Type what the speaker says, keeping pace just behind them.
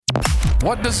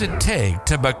What does it take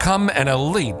to become an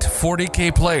elite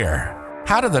 40K player?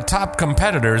 How do the top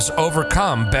competitors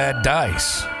overcome bad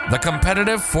dice? The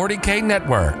Competitive 40K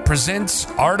Network presents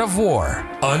Art of War,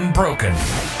 Unbroken.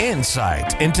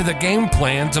 Insight into the game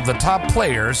plans of the top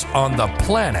players on the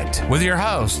planet with your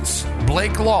hosts,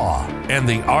 Blake Law and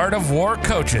the Art of War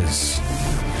coaches.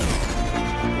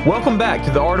 Welcome back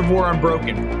to the Art of War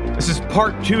Unbroken. This is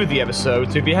part 2 of the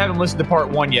episode, so if you haven't listened to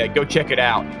part 1 yet, go check it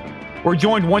out. We're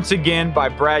joined once again by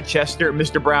Brad Chester,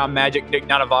 Mr. Brown Magic, Nick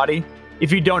Nanavati.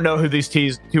 If you don't know who these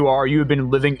two are, you have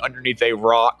been living underneath a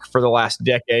rock for the last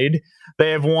decade. They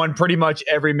have won pretty much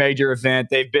every major event.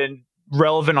 They've been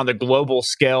relevant on the global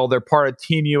scale. They're part of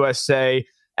Team USA,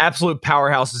 absolute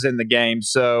powerhouses in the game.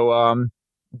 So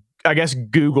I guess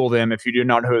Google them if you do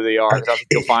not know who they are.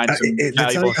 You'll find some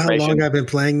valuable information. How long I've been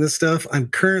playing this stuff? I'm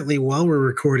currently, while we're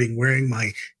recording, wearing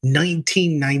my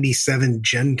 1997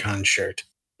 Gen Con shirt.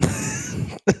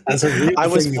 I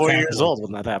was 4 years old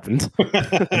when that happened.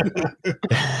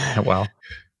 Wow.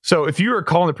 So if you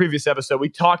recall in the previous episode, we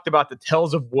talked about the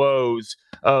Tales of Woes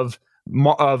of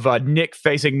Nick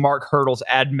facing Mark Hurdle's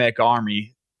AdMech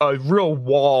army, a real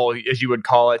wall, as you would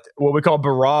call it, what we call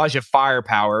barrage of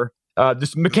firepower,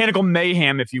 this mechanical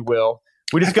mayhem, if you will.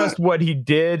 We discussed what he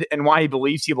did and why he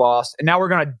believes he lost. And now we're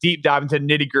going to deep dive into the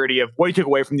nitty-gritty of what he took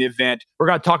away from the event. We're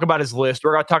going to talk about his list.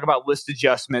 We're going to talk about list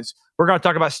adjustments. We're going to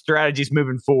talk about strategies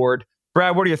moving forward.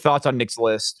 Brad, what are your thoughts on Nick's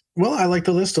list? Well, I like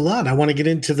the list a lot. I want to get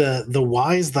into the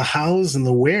whys, the hows, and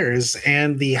the wheres,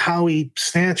 and the how he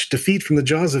snatched defeat from the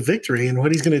jaws of victory and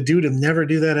what he's going to do to never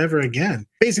do that ever again.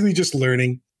 Basically just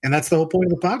learning. And that's the whole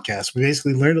point of the podcast. We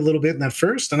basically learned a little bit in that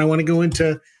first, and I want to go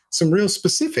into some real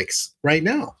specifics right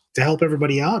now to help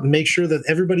everybody out and make sure that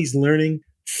everybody's learning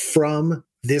from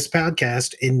this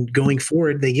podcast, and going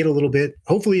forward, they get a little bit.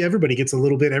 Hopefully everybody gets a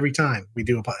little bit every time we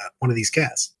do one of these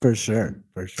casts. For sure.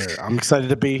 I'm excited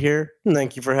to be here.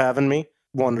 Thank you for having me.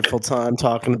 Wonderful time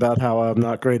talking about how I'm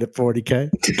not great at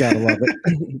 40K. Gotta love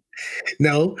it.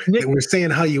 No, we're saying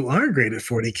how you are great at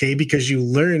 40K because you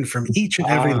learn from each and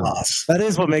every loss. That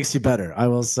is what makes you better, I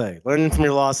will say. Learning from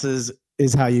your losses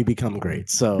is how you become great.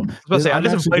 So I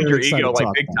just inflated your ego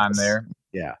like big time there.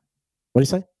 Yeah. What do you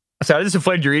say? I said I just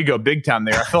inflated your ego big time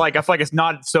there. I feel like it's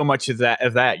not so much as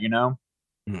that, you know.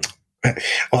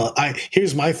 Well,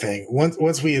 here's my thing.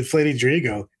 Once we inflated your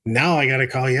ego, now I got to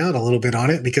call you out a little bit on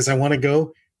it because I want to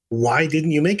go. Why didn't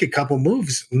you make a couple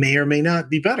moves? May or may not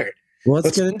be better. Well,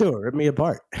 let's get into it. Rip me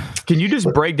apart. Can you just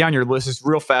break down your list just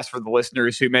real fast for the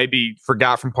listeners who maybe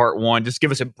forgot from part 1? Just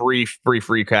give us a brief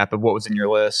recap of what was in your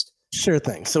list. Sure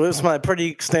thing. So it was my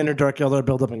pretty standard Dark Elder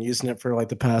build. I've been using it for like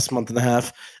the past month and a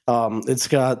half. It's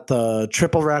got the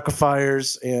triple rack of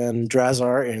fires and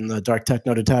Drazar and the Dark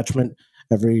Techno detachment.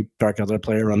 Every Dark Elder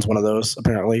player runs one of those,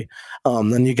 apparently.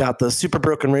 Then you got the super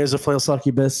broken Razor Flail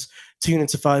Succubus, 2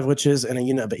 units of 5 witches, and a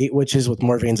unit of 8 witches with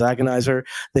Morvane's Agonizer.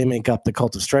 They make up the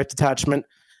Cult of Strife detachment.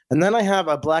 And then I have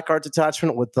a Black Art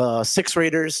detachment with 6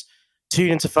 Raiders, 2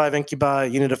 units of 5 Incubi,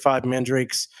 unit of 5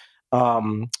 Mandrakes,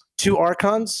 2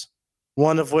 Archons,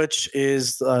 one of which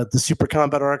is the Super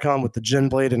Combat Archon with the Gin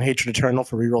Blade and Hatred Eternal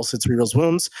for rerolls hits, rerolls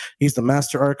wounds. He's the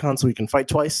Master Archon, so he can fight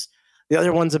twice. The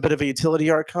other one's a bit of a utility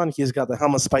Archon. He's got the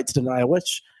Helm of Spite to deny a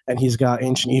witch, and he's got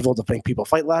Ancient Evil to make people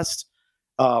fight last.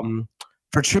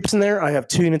 For troops in there, I have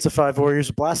 2 units of 5 Warriors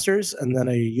with blasters, and then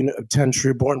a unit of 10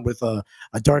 Trueborn with a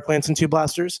Dark Lance and 2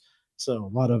 blasters. So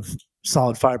a lot of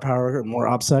solid firepower and more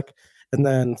OBSEC. And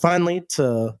then finally,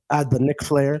 to add the Nick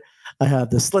flair, I have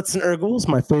the Slits and Urgles,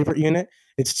 my favorite unit.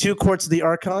 It's 2 Courts of the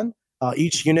Archon.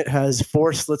 Each unit has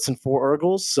 4 Slits and 4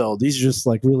 Urgles. So these are just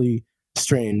like really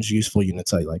strange, useful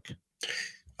units I like.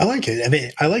 I like it. I mean,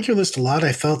 I like your list a lot.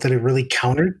 I felt that it really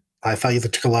countered. I thought you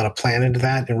took a lot of plan into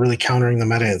that and really countering the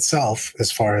meta itself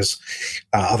as far as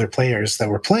other players that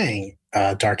were playing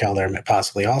Dark Elder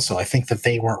possibly also. I think that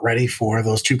they weren't ready for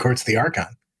those 2 Courts of the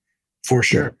Archon, for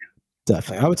sure. Yeah.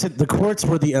 Definitely. I would say the courts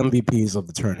were the MVPs of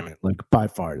the tournament, like by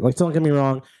far. Like, don't get me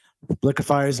wrong,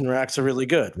 Liquefiers and Racks are really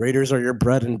good. Raiders are your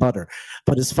bread and butter.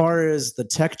 But as far as the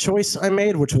tech choice I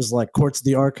made, which was like Courts of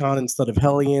the Archon instead of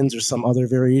Hellions or some other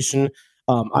variation,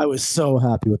 I was so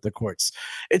happy with the courts.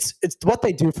 It's what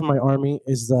they do for my army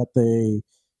is that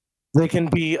they can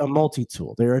be a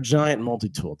multi-tool. They're a giant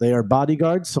multi-tool. They are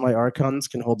bodyguards, so my Archons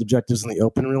can hold objectives in the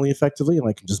open really effectively, and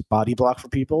I can just body block for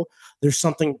people. There's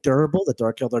something durable that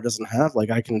Dark Elder doesn't have.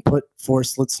 Like, I can put 4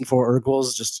 Slits and 4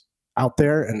 Urgles just out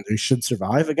there, and they should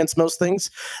survive against most things.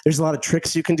 There's a lot of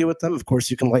tricks you can do with them. Of course,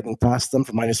 you can lightning fast them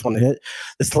for -1 to hit.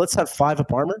 The Slits have 5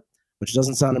 up armor, which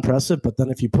doesn't sound impressive, but then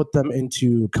if you put them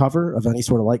into cover of any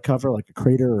sort of light cover, like a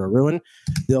crater or a ruin,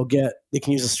 they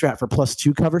can use a strat for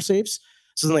 +2 cover saves.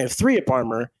 So then they have 3 up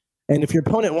armor, And if your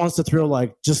opponent wants to throw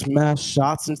like just mass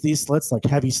shots into these slits, like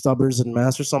heavy stubbers and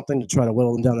mass or something to try to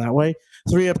whittle them down that way,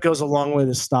 3-up goes a long way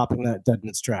to stopping that dead in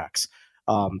its tracks.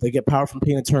 They get power from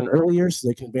pain a turn earlier, so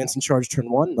they can advance and charge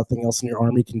turn 1. Nothing else in your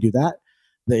army can do that.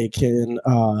 They can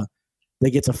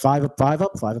they get to 5-up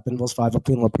invulse,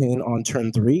 5-up pain on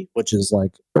turn 3, which is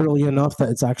like early enough that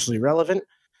it's actually relevant.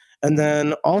 And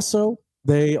then also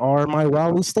they are my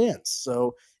Wowie stands.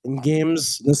 So in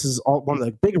games, this is one of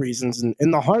the big reasons.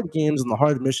 In the hard games and the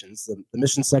hard missions, the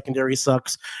mission secondary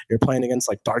sucks. You're playing against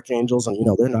like Dark Angels, and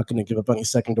they're not going to give up any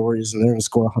secondaries, and they're going to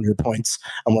score 100 points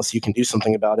unless you can do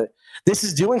something about it. This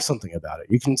is doing something about it.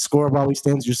 You can score Wowie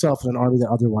stands yourself in an army that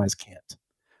otherwise can't.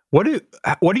 What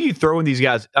do you throw in these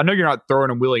guys? I know you're not throwing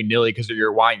them willy-nilly because of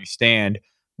your why you stand,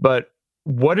 but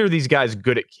what are these guys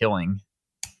good at killing?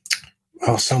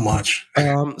 Oh, so much.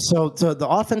 So the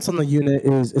offense on the unit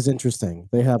is interesting.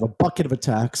 They have a bucket of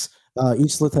attacks.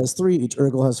 Each Slith has 3. Each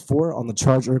Urgle has 4. On the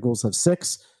charge, Urgles have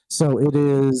 6. So it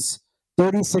is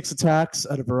 36 attacks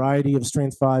at a variety of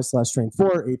strength 5/strength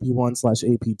 4, AP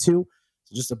 1/AP 2.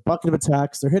 So just a bucket of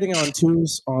attacks. They're hitting on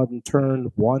 2s on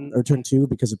turn 1 or turn 2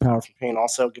 because of power from pain.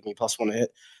 Also, give me +1 to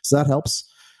hit. So that helps.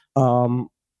 So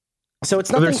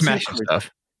it's nothing. They're smashing stuff.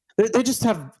 They just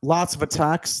have lots of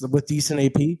attacks with decent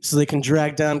AP, so they can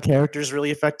drag down characters really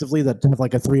effectively that have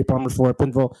like a 3-up armor, 4-up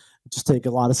invul, just take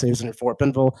a lot of saves in your 4-up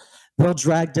invul. They'll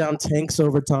drag down tanks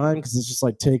over time because it's just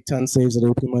like take 10 saves at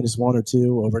AP -1 or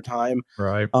 2 over time.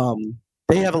 Right.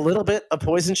 They have a little bit of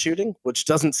poison shooting, which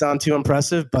doesn't sound too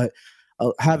impressive, but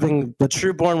having the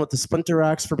Trueborn with the Splinter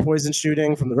Axe for poison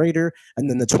shooting from the Raider, and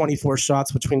then the 24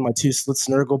 shots between my 2 Slits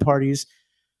and Urgle parties,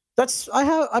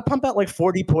 I pump out like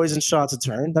 40 poison shots a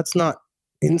turn. That's not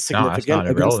insignificant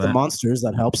against the monsters.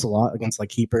 That helps a lot against like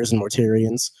Keepers and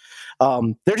Mortarians.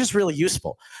 They're just really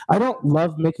useful. I don't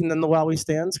love making them the Wowie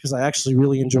stands because I actually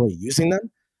really enjoy using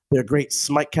them. They're great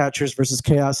smite catchers versus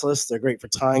Chaos lists. They're great for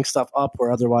tying stuff up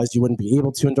where otherwise you wouldn't be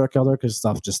able to in Dark Eldar because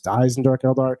stuff just dies in Dark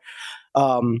Eldar.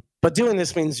 But doing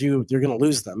this means you're going to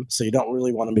lose them, so you don't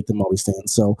really want to make them Wowie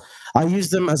stands. So I use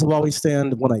them as a Wowie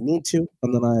stand when I need to,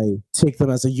 and then I take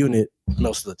them as a unit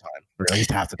most of the time, or at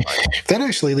least half the time. That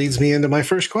actually leads me into my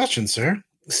first question, sir.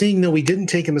 Seeing that we didn't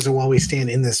take him as a Wowie stand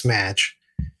in this match,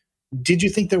 did you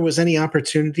think there was any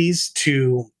opportunities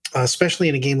to, especially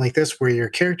in a game like this where your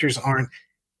characters aren't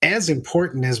as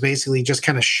important as basically just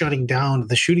kind of shutting down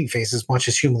the shooting phase as much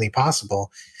as humanly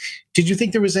possible, did you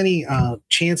think there was any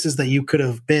chances that you could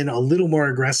have been a little more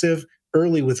aggressive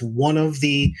early with one of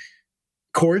the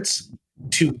courts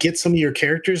to get some of your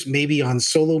characters maybe on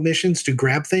solo missions to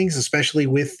grab things, especially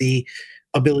with the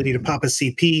ability to pop a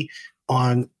CP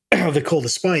on the Cold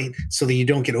of Spite so that you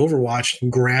don't get overwatched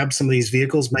and grab some of these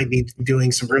vehicles might be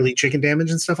doing some early chicken damage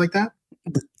and stuff like that?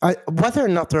 Whether or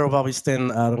not they're Wowie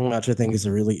stand out of a match, I think is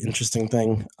a really interesting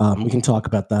thing. We can talk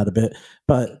about that a bit.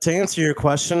 But to answer your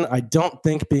question, I don't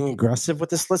think being aggressive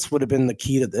with this list would have been the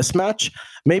key to this match.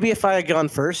 Maybe if I had gone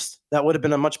first, that would have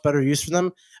been a much better use for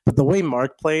them. But the way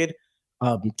Mark played,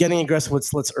 getting aggressive with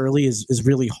slits early is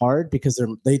really hard because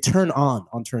they turn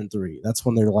on turn 3. That's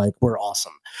when they're like, we're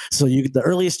awesome. So the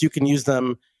earliest you can use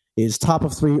them is top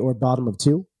of 3 or bottom of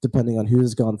 2, depending on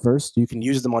who's gone first. You can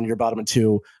use them on your bottom of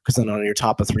 2 because then on your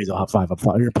top of 3, they'll have 5 up.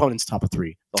 Your opponent's top of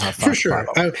 3, they'll have 5 for sure.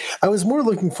 I was more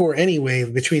looking for anyway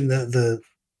between the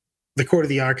Court of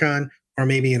the Archon or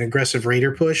maybe an aggressive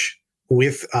Raider push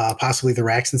with possibly the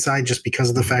racks inside, just because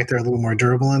of the fact they're a little more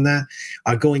durable in that.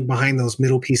 Going behind those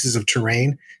middle pieces of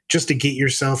terrain just to get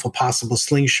yourself a possible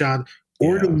slingshot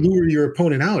or to lure your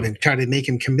opponent out and try to make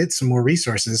him commit some more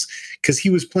resources because he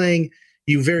was playing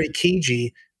you very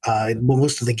cagey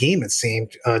most of the game, it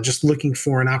seemed, just looking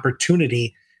for an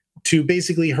opportunity to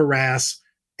basically harass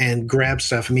and grab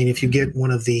stuff. I mean, if you get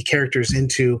one of the characters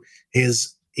into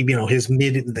his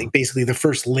mid, like basically the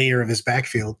first layer of his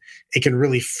backfield, it can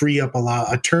really free up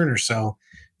a turn or so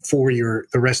for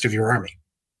the rest of your army.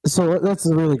 So that's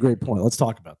a really great point. Let's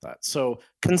talk about that. So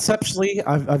conceptually,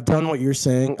 I've done what you're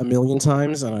saying a million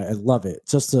times, and I love it.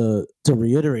 Just to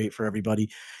reiterate for everybody,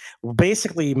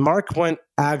 basically, Mark went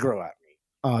aggro at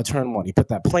me turn 1. He put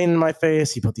that plane in my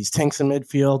face. He put these tanks in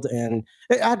midfield, and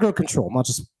aggro control, not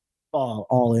just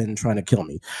all in trying to kill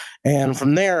me. And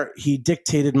from there, he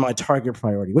dictated my target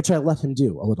priority, which I let him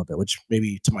do a little bit, which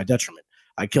maybe to my detriment.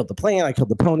 I killed the plane, I killed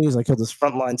the ponies, I killed this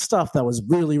frontline stuff that was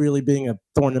really, really being a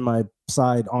thorn in my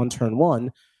side on turn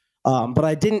 1. But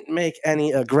I didn't make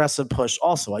any aggressive push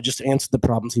also. I just answered the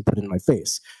problems he put in my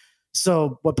face.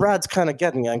 So what Brad's kind of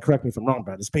getting at, and correct me if I'm wrong,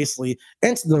 Brad, is basically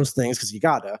answer those things because you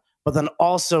gotta, but then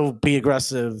also be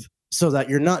aggressive so that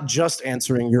you're not just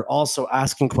answering, you're also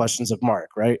asking questions of Mark,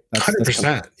 right?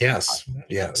 100%. Yes.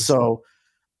 So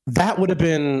That would have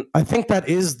been, I think that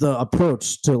is the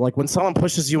approach to, like, when someone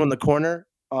pushes you in the corner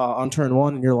on turn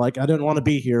one and you're like, I didn't want to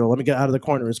be here. Let me get out of the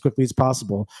corner as quickly as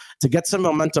possible. To get some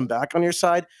momentum back on your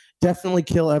side, definitely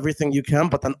kill everything you can,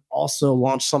 but then also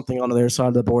launch something onto their side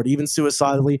of the board, even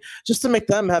suicidally, just to make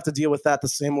them have to deal with that the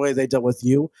same way they dealt with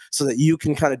you, so that you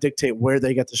can kind of dictate where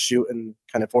they get to shoot and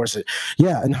kind of force it.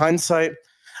 Yeah, in hindsight,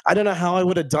 I don't know how I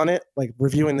would have done it. Like,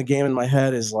 reviewing the game in my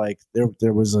head is like,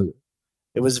 it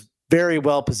was very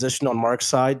well positioned on Mark's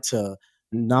side to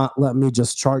not let me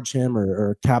just charge him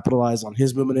or capitalize on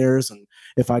his movement errors. And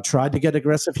if I tried to get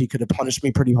aggressive, he could have punished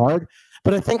me pretty hard.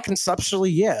 But I think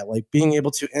conceptually, yeah, like being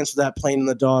able to answer that plane in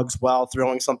the dogs while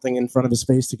throwing something in front of his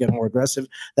face to get more aggressive,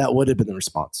 that would have been the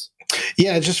response.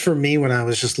 Yeah, just for me, when I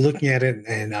was just looking at it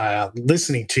and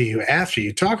listening to you after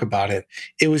you talk about it,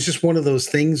 it was just one of those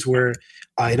things where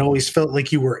it always felt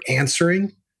like you were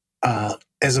answering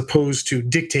as opposed to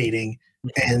dictating.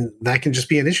 And that can just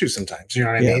be an issue sometimes. You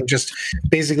know what I mean? Just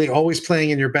basically always playing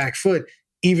in your back foot,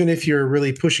 even if you're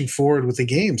really pushing forward with the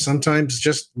game, sometimes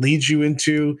just leads you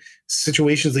into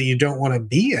situations that you don't want to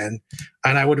be in.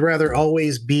 And I would rather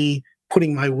always be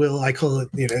putting my will, I call it,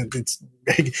 it's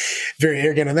very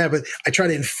arrogant on that, but I try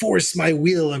to enforce my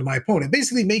will on my opponent.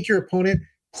 Basically make your opponent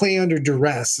play under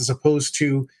duress as opposed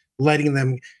to letting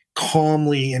them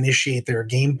calmly initiate their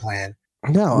game plan.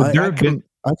 No, I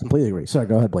completely agree. Sorry,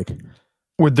 go ahead, Blake.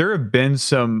 Would there have been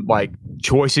some like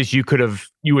choices you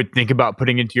would think about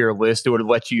putting into your list that would have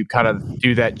let you kind of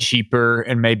do that cheaper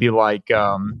and maybe like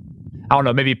I don't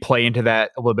know, maybe play into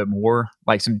that a little bit more,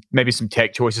 like some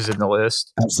tech choices in the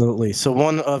list? Absolutely. So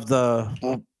one of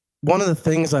the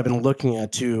things I've been looking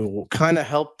at to kind of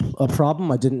help a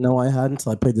problem I didn't know I had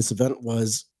until I played this event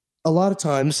was, a lot of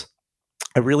times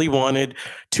I really wanted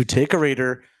to take a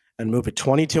raider and move it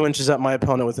 22 inches at my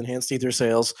opponent with enhanced ether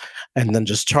sails, and then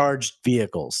just charge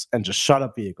vehicles and just shut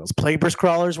up vehicles. Plagueburst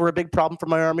crawlers were a big problem for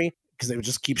my army because they would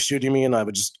just keep shooting me, and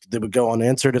they would go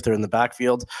unanswered if they're in the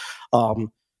backfield. And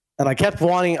I kept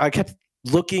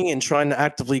looking and trying to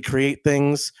actively create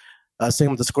things.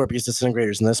 Same with the Scorpius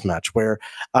Disintegrators in this match, where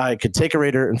I could take a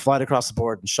raider and fly it across the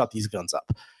board and shut these guns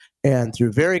up. And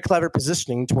through very clever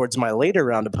positioning towards my later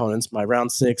round opponents, my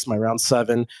round 6, my round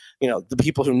 7, the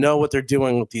people who know what they're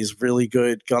doing with these really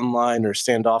good gunline or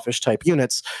standoffish type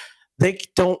units, they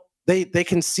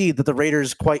can see that the raider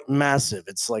is quite massive.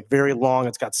 It's like very long.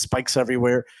 It's got spikes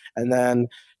everywhere. And then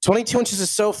 22 inches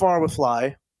is so far with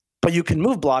fly, but you can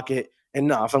move block it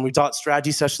enough. And we taught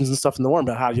strategy sessions and stuff in the war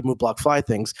about how you move block fly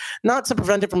things, not to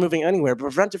prevent it from moving anywhere, but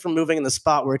prevent it from moving in the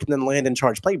spot where it can then land and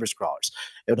charge Plagueburst crawlers.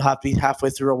 It would have to be halfway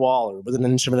through a wall or within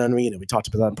an inch of an enemy, and we talked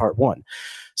about that in part 1.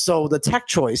 So the tech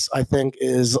choice, I think,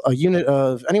 is a unit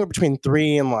of anywhere between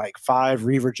 3 and like 5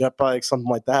 Reaver jet bikes, something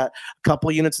like that. A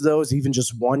couple units of those, even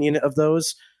just one unit of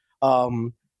those,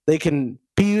 they can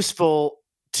be useful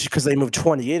because they move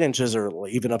 28 inches or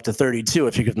even up to 32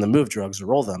 if you give them the move drugs or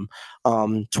roll them.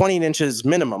 28 inches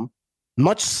minimum,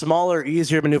 much smaller,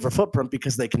 easier maneuver footprint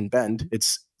because they can bend.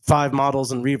 It's 5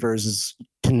 models and Reavers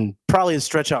can probably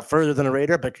stretch out further than a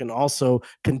Raider, but can also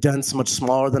condense much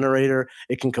smaller than a Raider.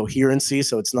 It can coherency,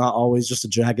 so it's not always just a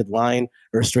jagged line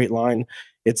or a straight line.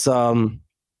 It's you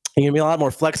can be a lot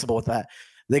more flexible with that.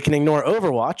 They can ignore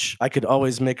Overwatch. I could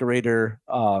always make a Raider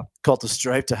Cult of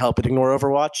Strife to help it ignore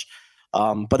Overwatch.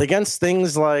 But against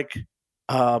things like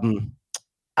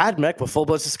AdMech with full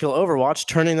ballistic skill Overwatch,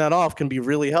 turning that off can be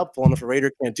really helpful. And if a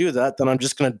Raider can't do that, then I'm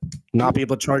just going to not be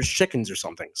able to charge chickens or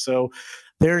something. So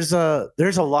there's a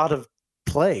lot of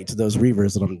play to those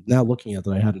Reavers that I'm now looking at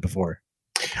that I hadn't before.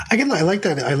 I like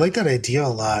that. I like that idea a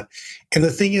lot. And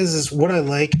the thing is what I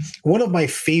like, one of my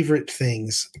favorite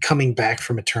things coming back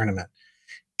from a tournament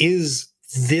is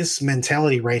this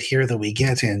mentality right here that we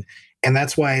get in. And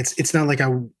that's why it's not like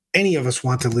any of us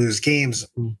want to lose games,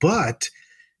 but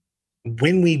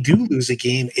when we do lose a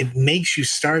game, it makes you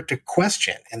start to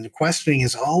question. And the questioning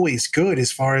is always good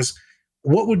as far as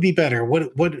what would be better?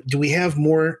 What do we have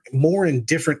more and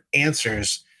different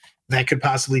answers that could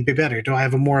possibly be better? Do I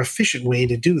have a more efficient way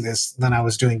to do this than I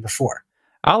was doing before?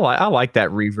 I like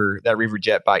that Reaver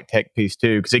jet bike tech piece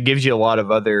too, because it gives you a lot of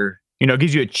other, it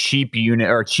gives you a cheap unit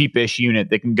or a cheapish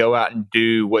unit that can go out and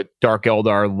do what Dark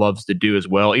Eldar loves to do as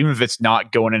well. Even if it's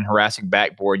not going and harassing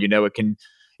backboard, it can,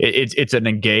 it's an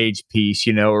engaged piece,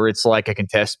 or it's like a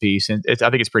contest piece. And I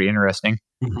think it's pretty interesting.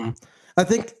 Mm-hmm. I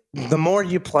think the more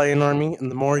you play an army and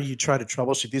the more you try to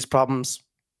troubleshoot these problems,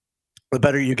 the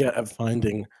better you get at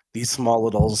finding these small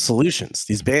little solutions,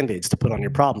 these band-aids to put on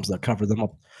your problems that cover them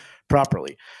up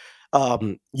properly.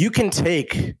 You can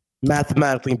take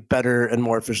mathematically better and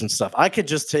more efficient stuff. I could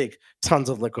just take tons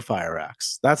of liquefier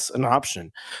racks. That's an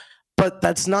option. But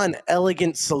that's not an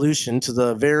elegant solution to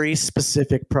the very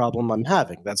specific problem I'm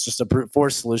having. That's just a brute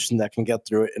force solution that can get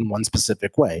through it in one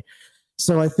specific way.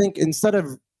 So I think instead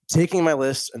of taking my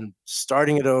list and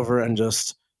starting it over and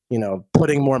just,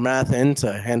 putting more math in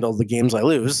to handle the games I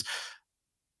lose,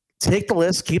 take the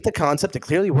list, keep the concept. It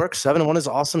clearly works. 7-1 is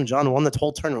awesome. John won the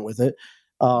whole tournament with it.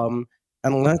 And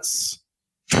let's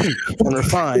tweak and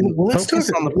refine. Well, let's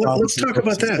talk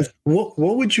about that.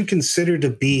 What would you consider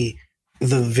to be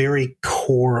the very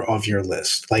core of your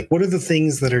list? Like, what are the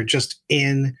things that are just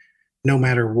in no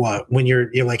matter what? When you're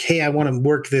like, hey, I want to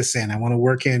work this in. I want to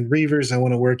work in Reavers. I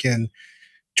want to work in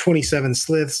 27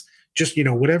 Sliths. Just,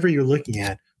 whatever you're looking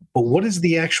at. But what is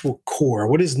the actual core?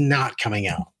 What is not coming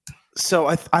out?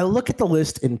 So I look at the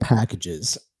list in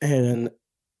packages, and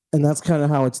that's kind of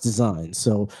how it's designed.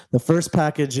 So the first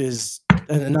package is,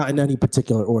 and not in any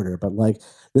particular order, but like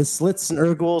the Sliths and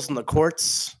Urguls and the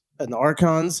Courts and the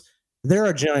Archons, they're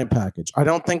a giant package. I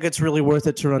don't think it's really worth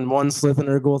it to run one Slith and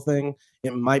Urgul thing.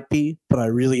 It might be, but I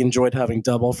really enjoyed having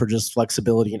double for just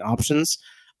flexibility and options.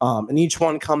 And each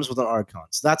one comes with an Archon.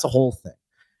 So that's a whole thing.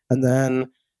 And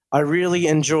then I really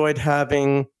enjoyed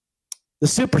having the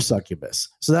Super Succubus.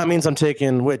 So that means I'm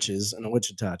taking witches and a witch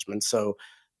attachment. So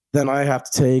then I have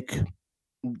to take,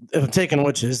 if I'm taking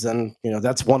witches, then,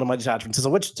 that's one of my attachments is a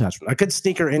witch attachment. I could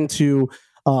sneak her into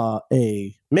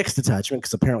a mixed attachment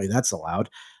because apparently that's allowed.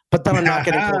 But then I'm not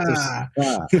getting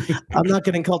I'm not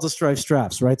getting Cult of Strife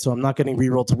straps, right? So I'm not getting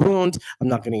reroll to wound. I'm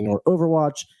not getting ignore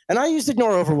Overwatch. And I used to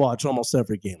ignore Overwatch almost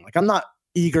every game. Like, I'm not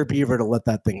eager beaver to let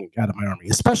that thing out of my army,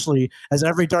 especially as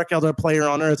every Dark Eldar player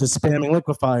on Earth is spamming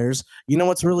liquefiers. You know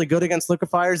what's really good against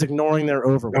liquefiers? Ignoring their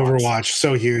Overwatch. Overwatch,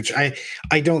 so huge.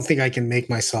 I don't think I can make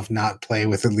myself not play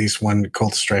with at least one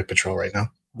Cult of Strife patrol right now.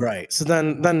 Right. So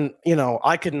then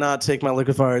I could not take my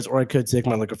liquefiers, or I could take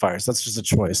my liquefiers. That's just a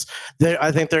choice.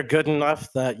 I think they're good enough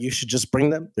that you should just bring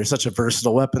them. They're such a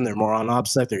versatile weapon. They're more on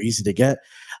OBSEC. They're easy to get.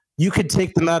 You could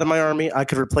take them out of my army. I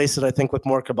could replace it, I think, with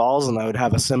more Cabals, and I would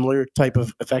have a similar type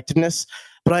of effectiveness.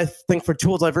 But I think for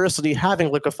tool diversity,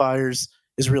 having liquefiers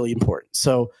is really important.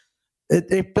 So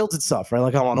it builds itself, right?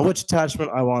 Like, I want a witch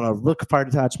attachment. I want a liquefier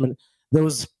attachment.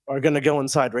 Those are going to go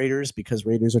inside Raiders because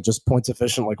Raiders are just points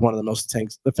efficient, like one of the most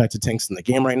effective tanks in the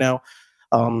game right now.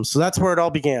 So that's where it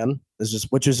all began. It's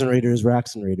just Witches and Raiders,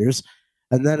 Racks and Raiders.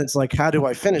 And then it's like, how do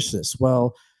I finish this?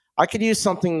 Well, I could use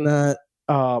something that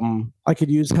I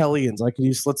could use Hellions. I could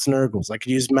use Slits and Urguls. I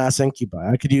could use Mass Incubi.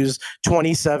 I could use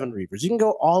 27 Reavers. You can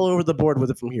go all over the board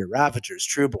with it from here. Ravagers,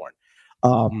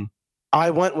 Trueborn. I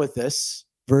went with this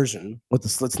version with the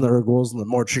Slits and the Urguls and the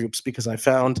more troops because I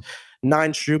found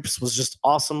 9 troops was just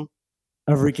awesome.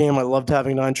 Every game, I loved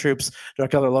having 9 troops.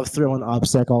 Dark Eldar loved throwing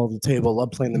OBSEC all over the table.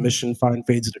 Loved playing the mission. Find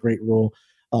Fades at a great rule.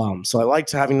 So I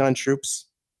liked having 9 troops.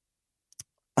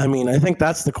 I mean, I think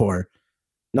that's the core.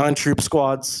 9 troop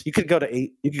squads. You could go to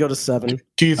 8. You could go to 7.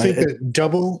 Do you think that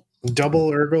double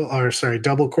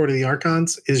Court of the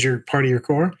Archons is your part of your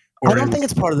core? I don't think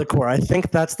it's part of the core. I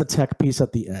think that's the tech piece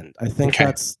at the end. I think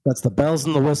that's the bells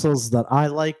and the whistles that I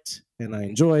liked and I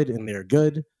enjoyed, and they're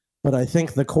good. But I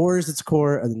think the core is its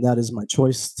core, and that is my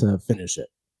choice to finish it.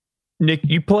 Nick,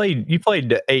 you played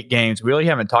 8 games. We really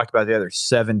haven't talked about the other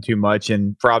 7 too much,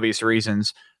 and for obvious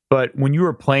reasons. But when you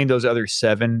were playing those other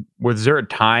 7, was there a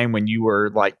time when you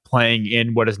were like playing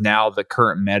in what is now the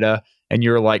current meta, and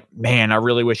you're like, man, I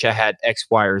really wish I had X,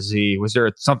 Y, or Z? Was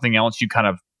there something else you kind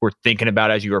of were thinking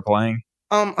about as you were playing?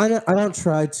 I don't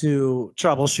try to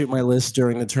troubleshoot my list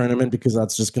during the tournament because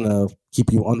that's just going to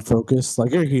keep you unfocused.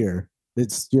 Like, you're here.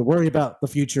 You worry about the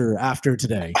future after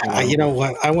today. You know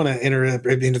what? I want to enter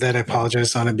into that. I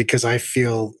apologize on it because I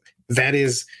feel that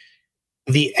is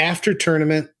the after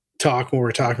tournament talk when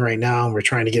we're talking right now and we're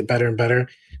trying to get better and better.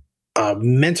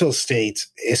 Mental state,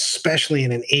 especially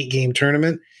in an 8-game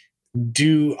tournament,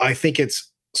 I think it's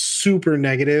super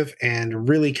negative and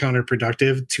really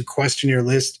counterproductive to question your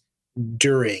list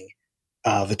during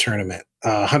the tournament.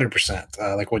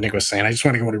 100%. Like what Nick was saying. I just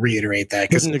want to reiterate that.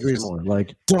 Couldn't agree more.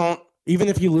 Like, even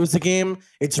if you lose the game,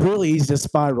 it's really easy to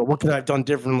spiral. What could I have done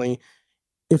differently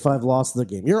if I've lost the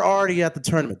game? You're already at the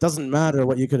tournament. Doesn't matter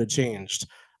what you could have changed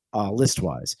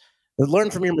list-wise. But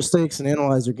learn from your mistakes and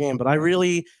analyze your game. But I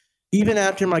really, even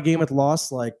after my game with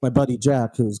loss, like my buddy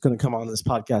Jack, who's going to come on this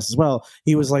podcast as well,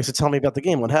 he was like, so tell me about the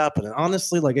game. What happened? And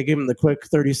honestly, like, I gave him the quick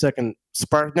 30-second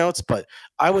spark notes, but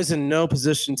I was in no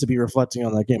position to be reflecting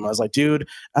on that game. I was like, dude,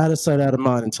 out of sight, out of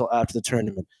mind until after the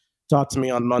tournament. talk to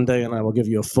me on Monday, and I will give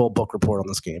you a full book report on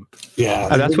this game.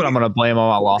 Yeah, That's what I'm going to blame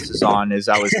all my losses on. Is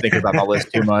I was thinking about my list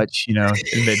too much, in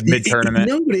mid tournament.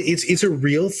 No, but it's a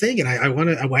real thing, and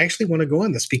I actually want to go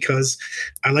on this because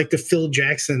I like to Phil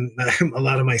Jackson a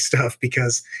lot of my stuff,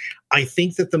 because I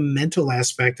think that the mental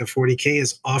aspect of 40K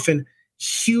is often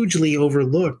hugely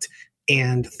overlooked.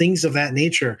 And things of that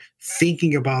nature,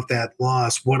 thinking about that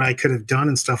loss, what I could have done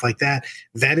and stuff like that,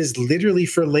 that is literally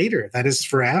for later. That is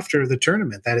for after the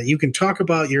tournament. That you can talk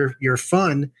about your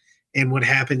fun and what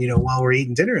happened, while we're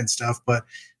eating dinner and stuff, but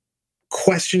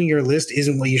questioning your list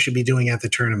isn't what you should be doing at the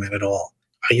tournament at all.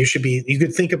 You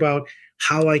could think about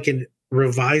how I can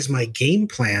revise my game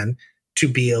plan to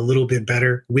be a little bit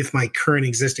better with my current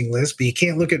existing list, but you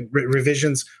can't look at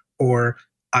revisions or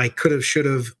I could have, should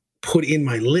have put in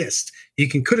my list. You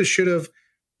can could have, should have,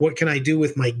 what can I do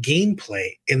with my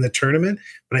gameplay in the tournament?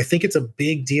 But I think it's a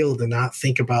big deal to not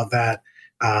think about that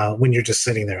when you're just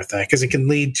sitting there with that, because it can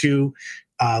lead to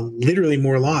literally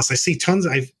more loss. I see tons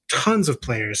of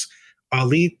players,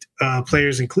 elite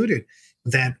players included,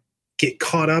 that get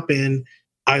caught up in,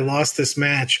 I lost this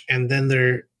match, and then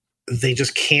they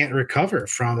just can't recover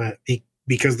from it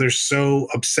because they're so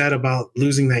upset about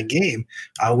losing that game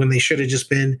when they should have just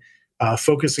been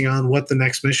focusing on what the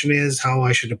next mission is, how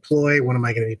I should deploy, what am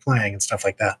I going to be playing, and stuff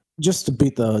like that. Just to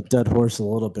beat the dead horse a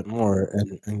little bit more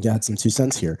and get some 2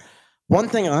 cents here. One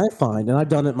thing I find, and I've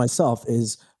done it myself,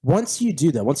 is once you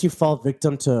do that, once you fall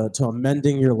victim to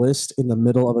amending your list in the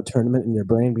middle of a tournament in your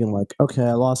brain, being like, okay,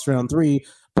 I lost round 3,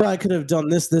 but I could have done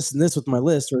this, this, and this with my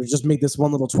list, or just made this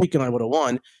one little tweak and I would have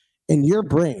won. In your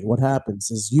brain, what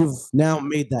happens is you've now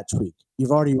made that tweak.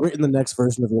 You've already written the next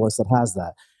version of your list that has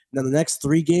that. And then the next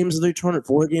 3 games of the tournament,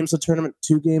 4 games of the tournament,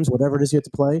 2 games, whatever it is you have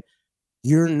to play,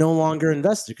 you're no longer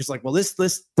invested. Because well, this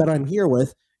list that I'm here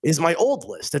with is my old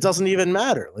list. It doesn't even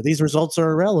matter. These results are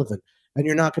irrelevant. And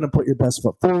you're not going to put your best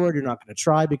foot forward. You're not going to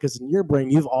try, because in your brain,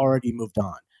 you've already moved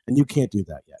on. And you can't do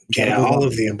that yet. Yeah, all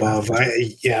of the above.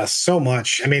 So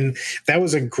much. I mean, that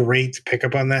was a great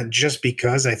pickup on that, just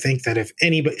because I think that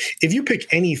if you pick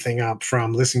anything up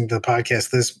from listening to the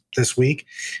podcast this week,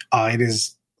 it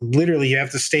is literally, you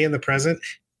have to stay in the present,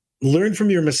 learn from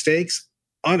your mistakes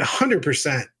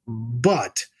 100%,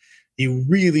 but you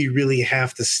really, really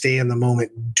have to stay in the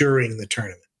moment during the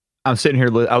tournament. I'm sitting here,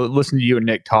 I was listening to you and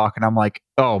Nick talk, and I'm like,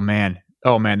 oh man,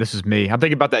 this is me. I'm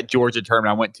thinking about that Georgia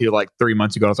tournament I went to like 3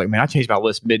 months ago. I was like, man, I changed my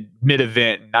list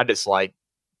mid-event, and I just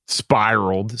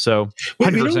spiraled. So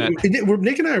 100%.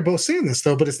 Nick and I are both saying this,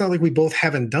 though, but it's not like we both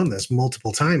haven't done this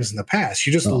multiple times in the past.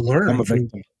 You just learn.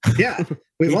 Yeah,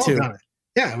 we've all done it.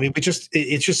 Yeah, I mean,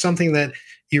 it's just something that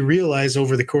you realize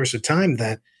over the course of time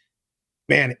that,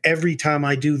 man, every time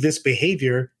I do this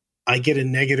behavior, I get a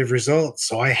negative result,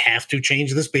 so I have to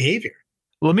change this behavior.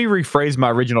 Let me rephrase my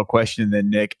original question then,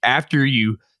 Nick. After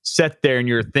you sat there and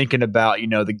you're thinking about,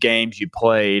 the games you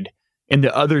played, in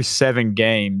the other 7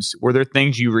 games, were there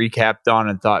things you recapped on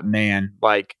and thought, man,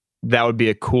 that would be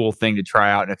a cool thing to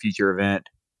try out in a future event?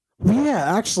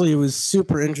 Yeah, actually, it was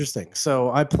super interesting. So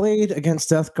I played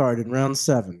against Death Guard in round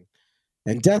 7.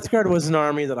 And Death Guard was an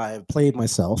army that I have played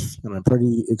myself, and I'm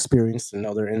pretty experienced and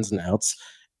know their ins and outs.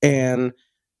 And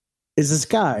is this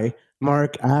guy,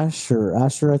 Mark Asher,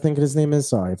 I think his name is.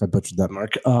 Sorry if I butchered that,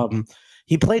 Mark.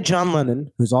 He played John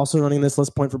Lennon, who's also running this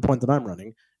list point for point that I'm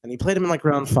running, and he played him in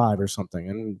round 5 or something.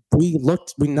 And we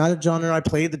neither John or I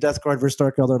played the Death Guard versus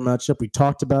Dark Eldar matchup. We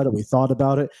talked about it, we thought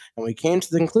about it, and we came to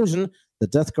the conclusion the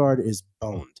Death Guard is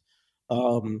boned.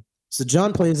 So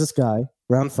John plays this guy,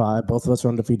 round 5. Both of us are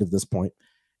undefeated at this point.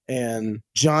 And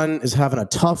John is having a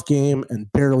tough game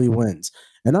and barely wins.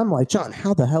 And I'm like, John,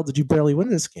 how the hell did you barely win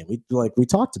this game? We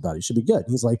talked about it. You should be good. And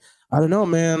he's like, I don't know,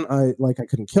 man. I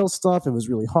couldn't kill stuff. It was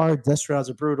really hard. Death Shrouds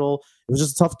are brutal. It was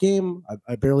just a tough game.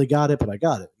 I barely got it, but I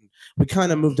got it. And we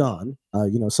kind of moved on.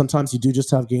 Sometimes you do just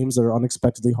have games that are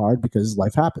unexpectedly hard because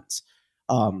life happens.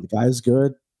 The guy is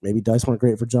good. Maybe dice weren't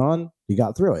great for John. He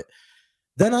got through it.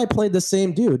 Then I played the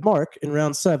same dude, Mark, in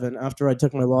round 7 after I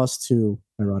took my loss to,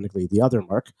 ironically, the other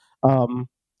Mark. And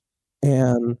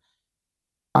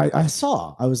I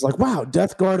was like, wow,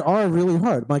 Death Guard are really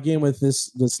hard. My game with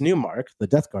this new Mark, the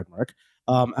Death Guard Mark,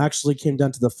 actually came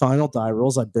down to the final die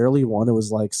rolls. I barely won. It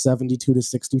was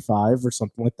 72-65 or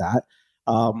something like that.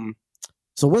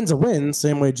 So win's a win,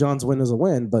 same way John's win is a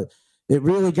win, but it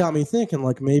really got me thinking,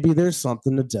 maybe there's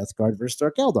something to Death Guard versus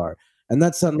Dark Eldar. And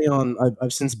that sent me on,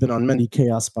 I've since been on many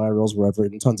Chaos Spirals where I've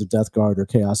written tons of Death Guard or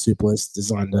Chaos Soup lists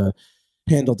designed to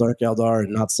handle Dark Eldar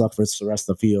and not suck for the rest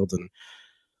of the field. And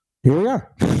here we are.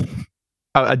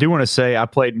 I do want to say I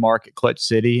played Mark at Clutch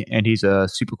City, and he's a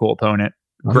super cool opponent.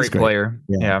 Great player.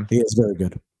 Yeah, he is very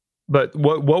good. But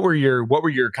what were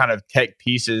your kind of tech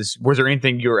pieces? Was there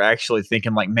anything you were actually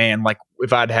thinking like, man, like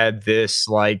if I'd had this,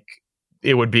 like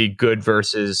it would be good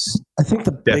versus I think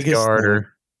the Death biggest Guard thing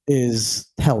or is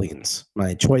Hellions.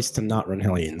 My choice to not run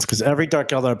Hellions, because every Dark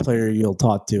Eldar player you'll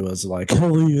talk to is like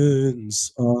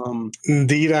Hellions.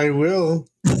 Indeed, I will.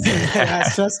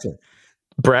 Ask Chester.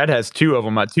 Brad has two of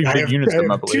them, two I big have, units I of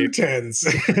them, I have two believe.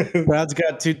 10s. Brad's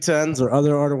got 2 10s. Or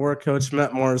other Art of War coach,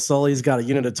 Matt Morrisoli's got a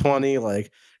unit of 20.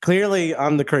 Like, clearly,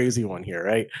 I'm the crazy one here,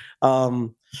 right?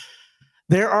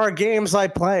 There are games I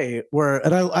play where,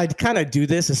 and I kind of do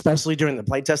this, especially during the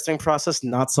playtesting process,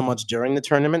 not so much during the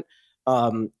tournament.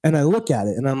 And I look at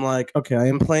it and I'm like, okay, I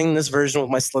am playing this version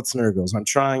with my Slits and Urgos. I'm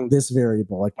trying this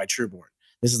variable, like my Trueborn.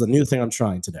 This is the new thing I'm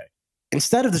trying today.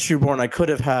 Instead of the Trueborn, I could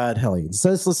have had Hellions.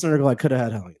 Instead of Slits and Urgo, I could have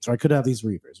had Hellions, or I could have these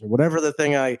Reavers, or whatever the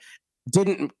thing I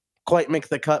didn't quite make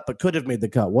the cut, but could have made the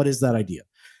cut. What is that idea?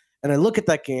 And I look at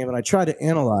that game and I try to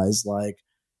analyze, like,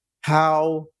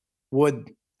 how would,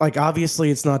 like,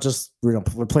 obviously it's not just,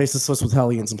 replace the Swiss with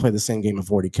Hellions and play the same game of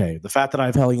 40K. The fact that I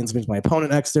have Hellions means my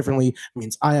opponent acts differently,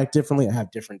 means I act differently. I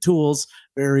have different tools,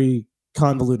 very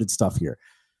convoluted stuff here.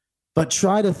 But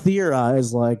try to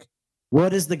theorize, like,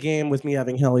 what is the game with me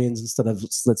having Hellions instead of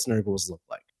Slits and Urgos look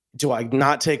like? Do I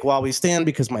not take While We Stand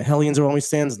because my Hellions are While We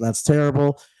Stands and that's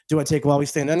terrible? Do I take While We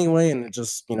Stand anyway and it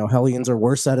just, Hellions are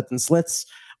worse at it than Slits?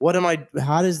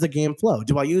 How does the game flow?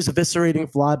 Do I use Eviscerating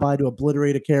Flyby to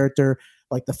obliterate a character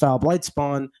like the Foul Blight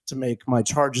Spawn to make my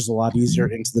charges a lot easier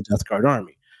into the Death Guard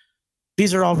army?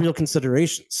 These are all real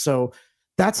considerations. So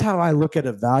that's how I look at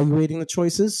evaluating the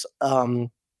choices. I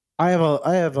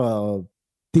have a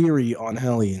theory on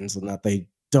Hellions in that they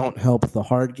don't help the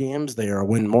hard games. They are a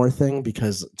win more thing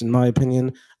because, in my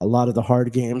opinion, a lot of the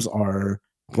hard games are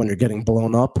when you're getting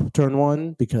blown up turn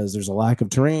one because there's a lack of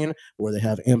terrain where they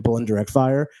have ample indirect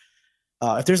fire.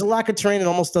 If there's a lack of terrain, it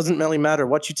almost doesn't really matter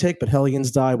what you take, but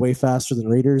Hellions die way faster than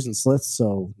Raiders and Sliths,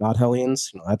 so not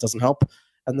Hellions. That doesn't help.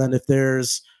 And then if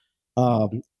there's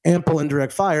ample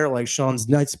indirect fire, like Sean's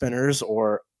Night Spinners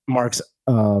or Mark's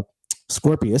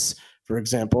Scorpius, for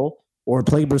example, or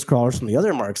Plagueburst Crawlers from the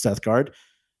other Mark's Death Guard,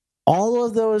 all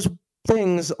of those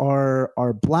things are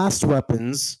blast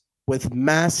weapons with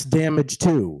mass damage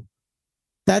too.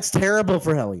 That's terrible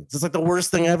for Hellions. It's like the worst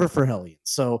thing ever for Hellions.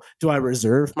 So do I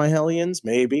reserve my Hellions?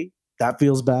 Maybe. That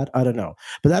feels bad. I don't know.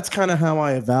 But that's kind of how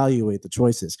I evaluate the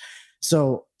choices.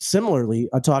 So similarly,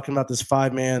 I'm talking about this 3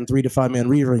 to 5 man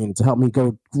Reaver unit to help me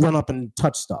go run up and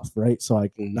touch stuff, right? So I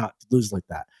can not lose like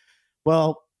that.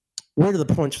 Well, where do the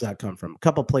points for that come from? A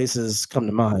couple places come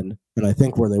to mind, and I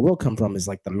think where they will come from is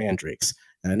like the Mandrakes.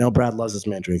 And I know Brad loves his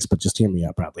Mandrakes, but just hear me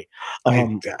out, Bradley.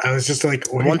 I was just like,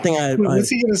 one thing what's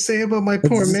he going to say about my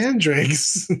poor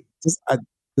Mandrakes?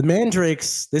 The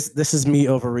Mandrakes, this is me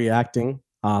overreacting.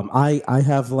 I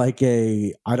have like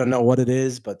I don't know what it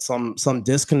is, but some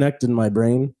disconnect in my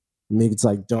brain. Maybe it's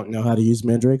like, don't know how to use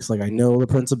Mandrakes. Like, I know the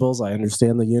principles. I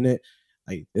understand the unit.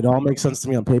 It all makes sense to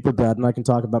me on paper. Brad and I can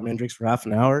talk about Mandrakes for half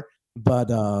an hour. But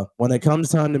when it comes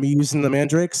time to me using the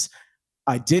Mandrakes,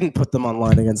 I didn't put them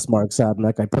online against Mark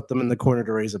Sabnek. I put them in the corner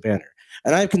to raise a banner.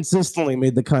 And I've consistently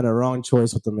made the kind of wrong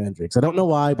choice with the Mandrakes. I don't know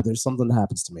why, but there's something that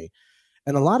happens to me.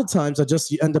 And a lot of times I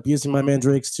just end up using my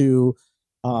Mandrakes to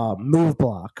move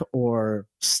block or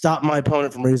stop my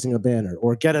opponent from raising a banner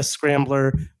or get a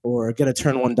scrambler or get a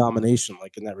turn one domination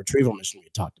like in that retrieval mission we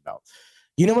talked about.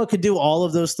 You know what could do all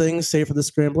of those things, say for the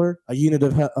scrambler? A unit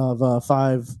of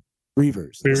 5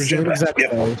 Reavers. Exactly.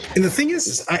 And the thing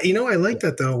is, I like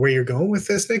that though, where you're going with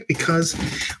this, Nick, because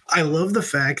I love the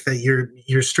fact that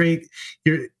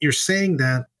you're saying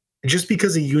that just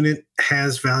because a unit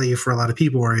has value for a lot of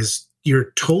people, or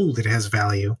you're told it has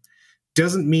value,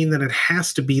 doesn't mean that it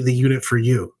has to be the unit for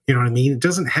you. You know what I mean? It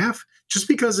doesn't have, just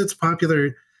because it's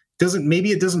popular,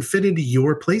 maybe it doesn't fit into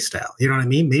your playstyle. You know what I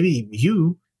mean? Maybe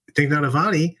you, Nick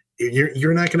Nanavati,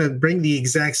 you're not going to bring the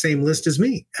exact same list as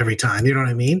me every time. You know what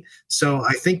I mean? So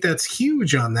I think that's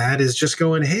huge on that, is just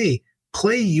going, hey,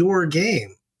 play your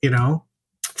game,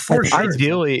 for sure.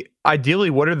 Ideally,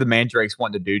 what are the Mandrakes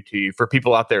want to do to you, for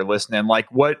people out there listening?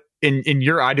 Like, what in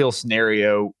your ideal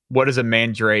scenario, what is a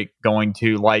Mandrake going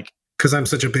to like? Because I'm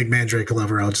such a big Mandrake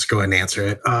lover, I'll just go ahead and answer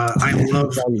it. I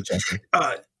love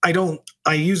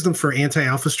I use them for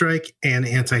anti-alpha strike and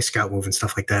anti-scout move and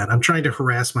stuff like that. I'm trying to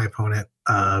harass my opponent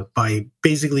by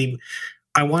basically,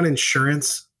 I want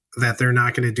insurance that they're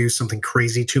not going to do something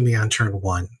crazy to me on turn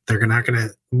one. They're not going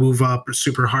to move up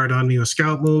super hard on me with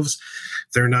scout moves.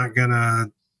 They're not going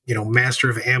to, Master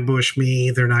of Ambush me.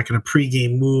 They're not going to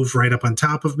pregame move right up on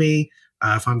top of me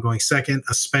if I'm going second,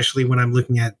 especially when I'm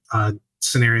looking at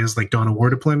scenarios like Dawn of War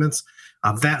deployments.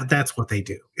 That's what they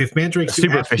do. If Mandrakes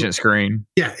super efficient screen.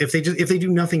 Yeah, if they do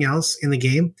nothing else in the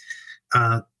game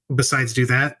besides do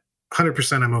that,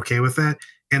 100% I'm okay with that.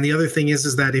 And the other thing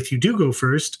is that if you do go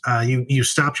first, you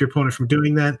stop your opponent from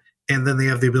doing that, and then they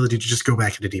have the ability to just go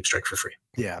back into Deep Strike for free.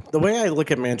 Yeah, the way I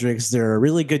look at Mandrakes, they're a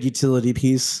really good utility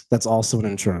piece that's also an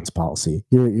insurance policy.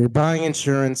 You're buying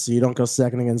insurance so you don't go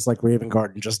second against like Raven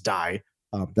Guard and just die.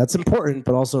 That's important,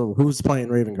 but also who's playing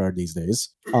Raven Guard these days?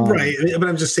 Right, but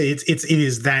I'm just saying it's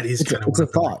kind of it's a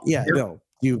thought. Yeah, yep. No.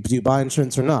 Do you buy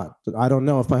insurance or not? I don't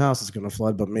know if my house is going to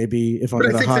flood, but maybe if I'm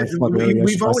in a high flood,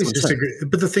 we've always disagreed.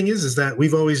 But the thing is that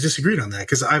we've always disagreed on that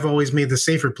because I've always made the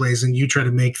safer plays, and you try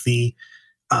to make the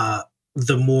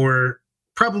more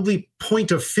probably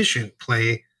point efficient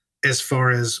play as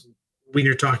far as when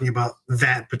you're talking about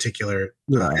that particular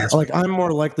aspect. Like I'm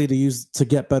more likely to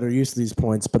get better use of these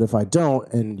points, but if I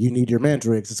don't and you need your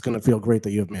Mandrakes, it's going to feel great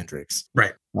that you have Mandrakes.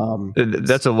 Right.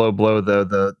 That's a low blow though.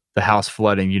 The house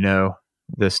flooding,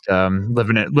 this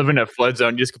living in a flood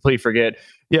zone, you just completely forget.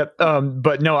 Yep.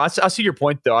 But no, I see your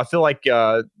point though. I feel like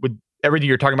with everything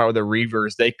you're talking about with the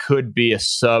Reavers, they could be a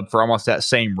sub for almost that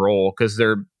same role because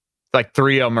they're like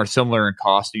 3 of them are similar in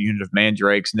cost to unit of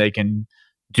Mandrakes, and they can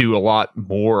do a lot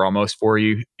more almost for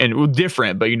you and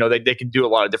different, but they can do a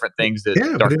lot of different things that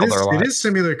Dark Elder it is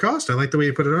similar cost. I like the way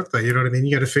you put it up there. You know what I mean?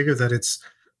 You got to figure that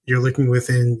you're looking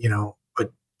within,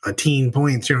 a teen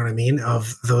points, you know what I mean,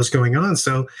 of those going on.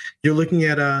 So you're looking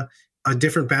at a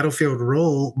different battlefield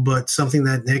role, but something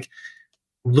that Nick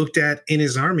looked at in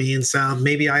his army and said,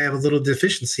 maybe I have a little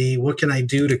deficiency. What can I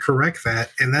do to correct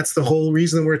that? And that's the whole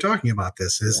reason we're talking about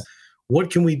this is what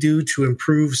can we do to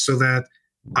improve so that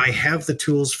I have the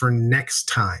tools for next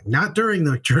time, not during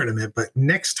the tournament, but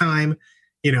next time,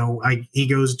 he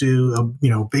goes to a,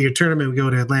 bigger tournament, we go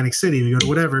to Atlantic City, we go to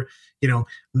whatever,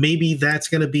 maybe that's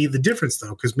going to be the difference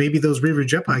though. Cause maybe those Reaver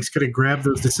jetpacks could have grabbed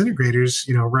those disintegrators,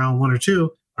 round 1 or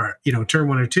 2 or, turn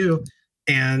 1 or 2.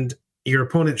 And your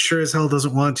opponent sure as hell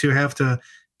doesn't want to have to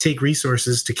take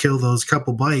resources to kill those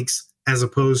couple bikes as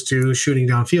opposed to shooting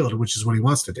downfield, which is what he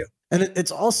wants to do. And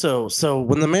it's also, so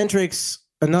when the Mandrakes,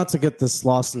 and not to get this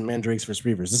lost in Mandrakes versus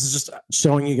Reavers, this is just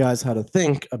showing you guys how to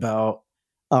think about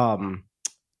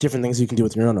different things you can do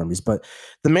with your own armies. But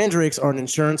the Mandrakes are an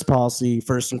insurance policy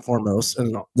first and foremost,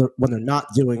 and when they're not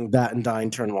doing that and dying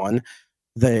turn 1,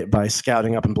 by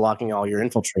scouting up and blocking all your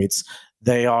infiltrates,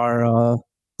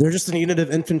 they're just a unit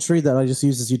of infantry that I just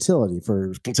use as utility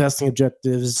for contesting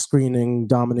objectives, screening,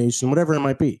 domination, whatever it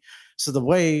might be. So the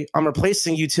way I'm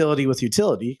replacing utility with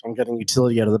utility, I'm getting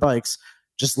utility out of the bikes,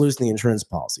 just losing the insurance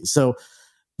policy. So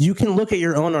you can look at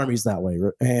your own armies that way.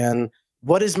 And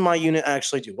what does my unit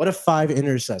actually do? What do 5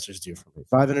 intercessors do for me?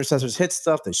 5 intercessors hit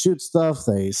stuff, they shoot stuff,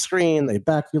 they screen, they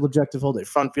backfield objective hold, they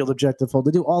front field objective hold,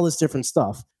 they do all this different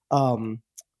stuff.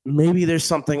 Maybe there's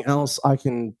something else I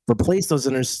can replace those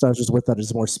intercessors with that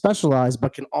is more specialized,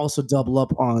 but can also double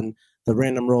up on the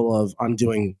random role of I'm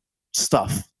doing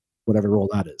stuff, whatever role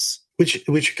that is.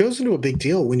 Which goes into a big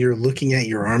deal when you're looking at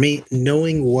your army,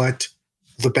 knowing what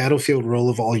the battlefield role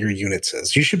of all your units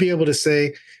is. You should be able to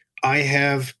say, I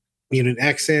have unit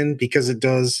X in because it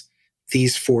does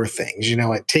these 4 things.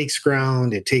 It takes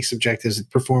ground, it takes objectives,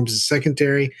 it performs as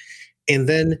secondary. And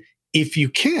then if you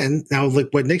can, now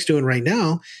look what Nick's doing right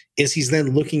now is he's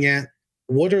then looking at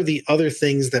what are the other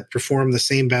things that perform the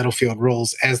same battlefield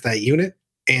roles as that unit.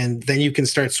 And then you can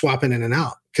start swapping in and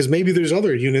out because maybe there's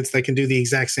other units that can do the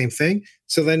exact same thing.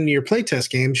 So then in your playtest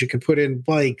games, you can put in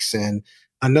bikes and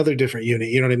another different unit,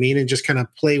 you know what I mean? And just kind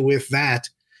of play with that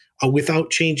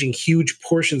without changing huge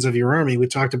portions of your army. We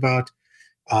talked about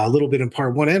a little bit in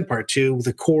part 1 and part 2,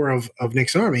 the core of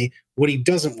Nick's army, what he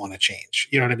doesn't want to change.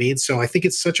 You know what I mean? So I think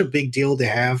it's such a big deal to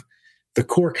have the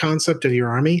core concept of your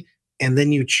army, and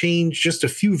then you change just a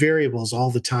few variables all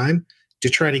the time to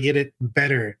try to get it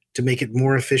better, to make it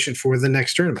more efficient for the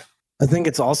next tournament. I think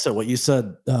it's also what you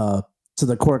said to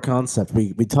the core concept.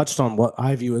 We touched on what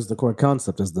I view as the core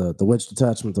concept as the Witch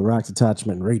detachment, the Rack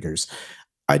detachment, and Raiders.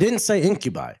 I didn't say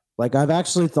Incubi. Like, I've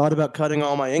actually thought about cutting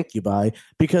all my Incubi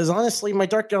because, honestly, my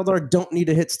Dark Eldar don't need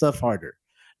to hit stuff harder.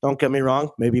 Don't get me wrong.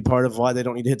 Maybe part of why they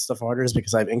don't need to hit stuff harder is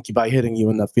because I have Incubi hitting you,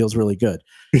 and that feels really good.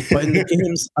 But in the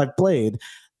games I've played,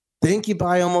 the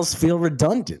Incubi almost feel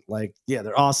redundant. Like, yeah,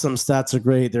 they're awesome. Stats are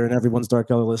great. They're in everyone's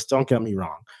Dark Elder list. Don't get me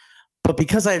wrong. But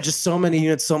because I have just so many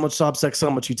units, so much OBSEC,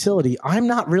 so much utility, I'm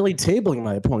not really tabling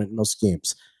my opponent in most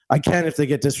games. I can if they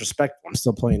get disrespectful. I'm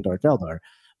still playing Dark Eldar.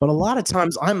 But a lot of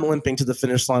times I'm limping to the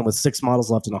finish line with 6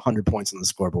 models left and 100 points on the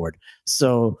scoreboard.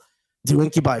 So do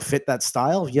Incubi fit that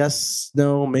style? Yes,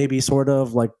 no, maybe, sort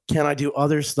of. Like, can I do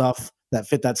other stuff that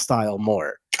fit that style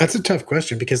more? That's a tough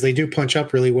question because they do punch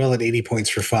up really well at 80 points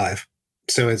for 5.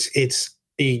 So it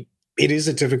is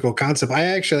a difficult concept. I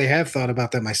actually have thought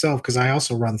about that myself because I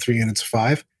also run 3 units of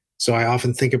 5. So I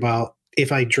often think about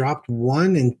if I dropped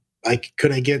 1 and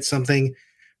could I get something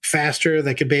faster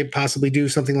that could possibly do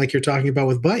something like you're talking about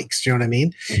with bikes. Do you know what I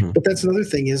mean? Mm-hmm. But that's another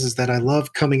thing is that I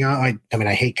love coming out.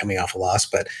 I hate coming off a loss,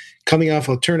 but coming off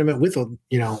a tournament with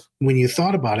when you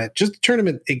thought about it, just the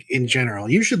tournament in general,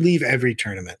 you should leave every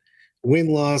tournament, win,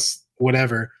 loss,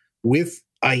 whatever, with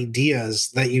ideas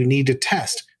that you need to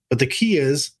test. But the key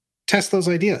is test those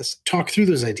ideas, talk through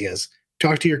those ideas,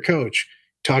 talk to your coach,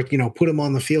 put them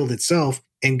on the field itself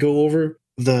and go over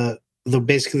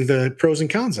basically the pros and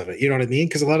cons of it. You know what I mean?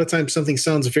 Because a lot of times something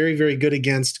sounds very, very good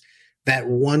against that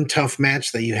one tough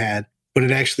match that you had, but it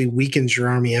actually weakens your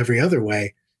army every other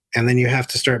way. And then you have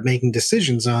to start making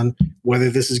decisions on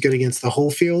whether this is good against the whole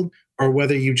field or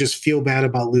whether you just feel bad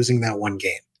about losing that one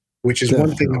game, which is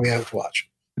one thing that we have to watch.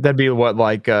 That'd be what,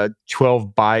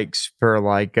 12 bikes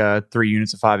for 3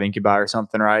 units of 5 incubi or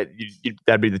something, right?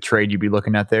 That'd be the trade you'd be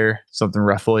looking at there, something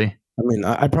roughly. I mean,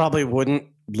 I probably wouldn't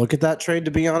look at that trade,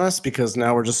 to be honest, because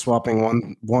now we're just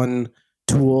swapping one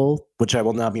tool, which I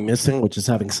will now be missing, which is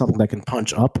having something that can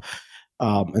punch up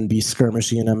and be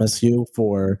skirmishy in MSU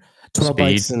for 12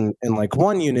 bikes and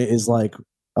one unit is like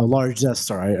a large Death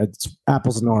Star. It's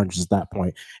apples and oranges at that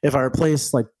point. If I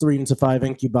replace 3 units of 5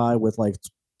 incubi with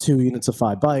 2 units of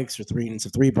 5 bikes or 3 units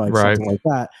of 3 bikes, right, something like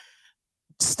that,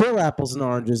 still apples and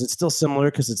oranges. It's still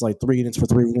similar because it's 3 units for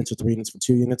 3 units or 3 units for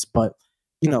 2 units, but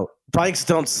bikes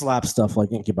don't slap stuff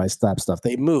like incubi slap stuff.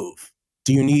 They move.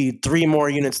 Do you need 3 more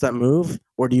units that move,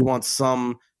 or do you want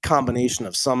some combination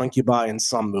of some incubi and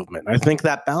some movement? I think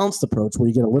that balanced approach where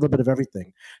you get a little bit of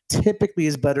everything typically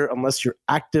is better unless you're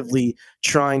actively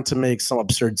trying to make some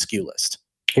absurd skew list.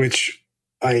 Which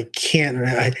I can't.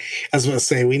 I was going to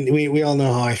say, we all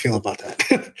know how I feel about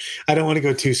that. I don't want to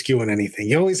go too skew on anything.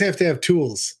 You always have to have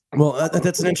tools. Well,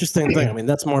 that's an interesting thing. I mean,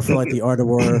 that's more for the Art of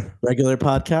War regular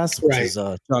podcast, which is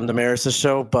John Damaris'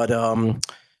 show. But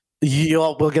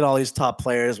we'll get all these top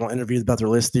players. We'll interview about their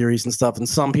list theories and stuff. And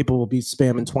some people will be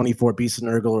spamming 24 Beast and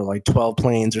Nurgle or 12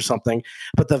 planes or something.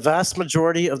 But the vast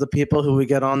majority of the people who we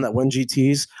get on that win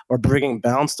GTs are bringing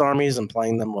balanced armies and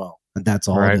playing them well. And that's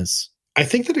all it is. I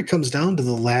think that it comes down to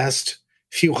the last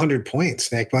few hundred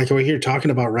points, Nick, like we're here talking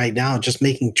about right now, just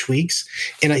making tweaks.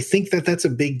 And I think that that's a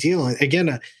big deal.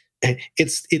 Again,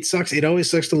 it sucks. It always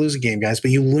sucks to lose a game, guys,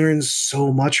 but you learn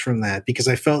so much from that because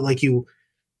I felt like you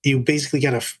basically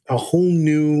got a whole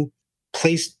new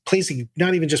placing,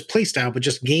 not even just play style, but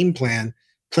just game plan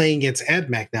playing against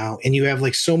AdMech now. And you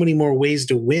have so many more ways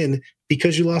to win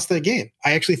because you lost that game.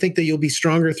 I actually think that you'll be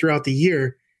stronger throughout the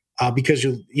year because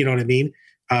you know what I mean?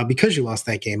 Because you lost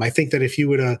that game. I think that if you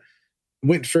would have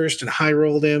went first and high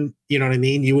rolled him, you know what I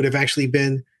mean? You would have actually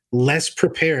been less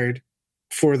prepared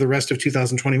for the rest of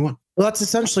 2021. Well, that's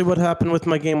essentially what happened with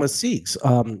my game with Siegs.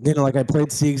 I played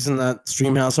Siegs in that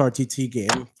Streamhouse RTT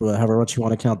game, for however much you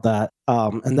want to count that.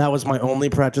 And that was my only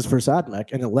practice versus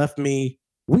AdMech, and it left me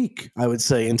weak, I would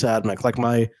say, into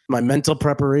AdMech. My mental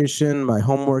preparation, my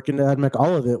homework into AdMech,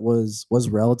 all of it was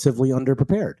relatively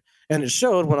underprepared. And it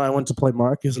showed when I went to play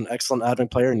Mark, who's an excellent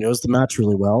AdMech player, knows the match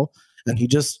really well, and he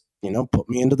just, put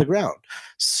me into the ground.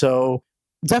 So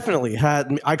definitely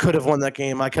I could have won that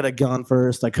game. I could have gone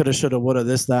first. I could have, should have, would have,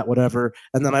 this, that, whatever.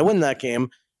 And then I win that game.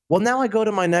 Well, now I go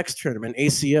to my next tournament,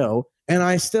 ACO, and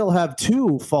I still have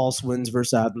 2 false wins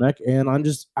versus AdMech, and I'm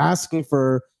just asking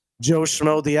for Joe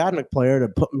Schmo, the AdMech player, to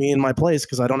put me in my place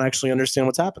because I don't actually understand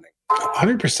what's happening.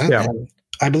 100%. Yeah.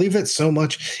 I believe that so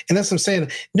much. And that's what I'm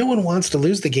saying. No one wants to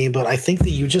lose the game, but I think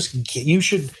that you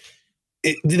should.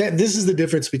 This is the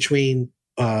difference between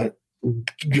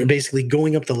basically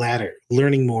going up the ladder,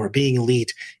 learning more, being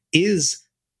elite, is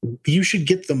you should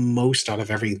get the most out of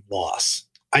every loss.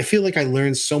 I feel like I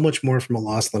learned so much more from a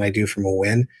loss than I do from a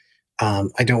win.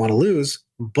 I don't want to lose,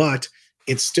 but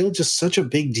it's still just such a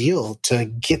big deal to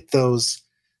get those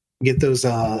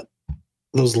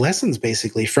lessons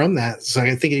basically from that. So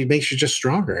I think it makes you just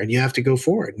stronger and you have to go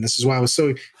forward. And this is why I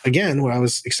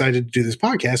was excited to do this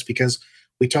podcast, because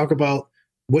we talk about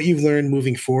what you've learned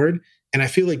moving forward. And I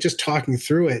feel like just talking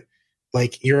through it,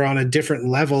 you're on a different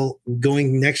level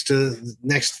going next to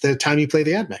the time you play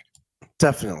the AdMech.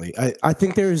 Definitely. I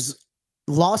think there's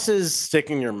losses stick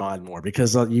in your mind more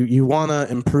because you want to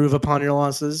improve upon your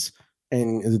losses.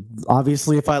 And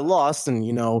obviously if I lost and,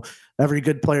 every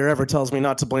good player ever tells me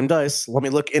not to blame dice, let me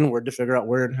look inward to figure out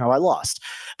where and how I lost.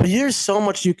 But there's so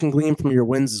much you can glean from your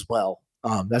wins as well.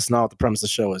 That's not what the premise of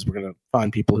the show is. We're going to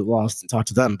find people who lost and talk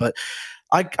to them. But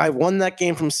I won that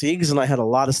game from Siegs, and I had a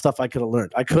lot of stuff I could have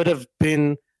learned. I could have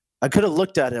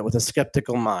looked at it with a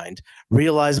skeptical mind,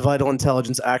 realized Vital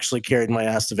Intelligence actually carried my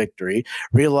ass to victory,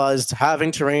 realized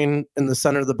having terrain in the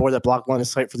center of the board that blocked line of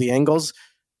sight for the angles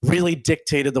really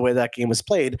dictated the way that game was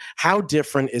played. How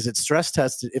different is it stress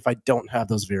tested if I don't have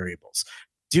those variables?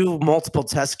 Do multiple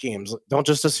test games. Don't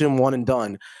just assume one and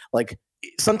done. Like,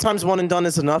 sometimes one and done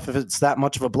is enough if it's that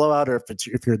much of a blowout or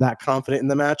if you're that confident in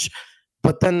the match.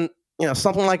 But then,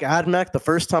 something like AdMech, the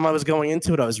first time I was going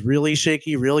into it, I was really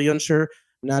shaky, really unsure.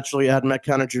 Naturally, AdMech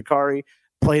countered Drukhari,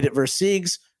 played it versus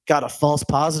Siegs, got a false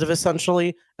positive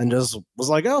essentially, and just was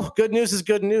like, oh, good news is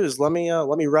good news. Let me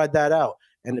ride that out.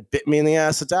 And it bit me in the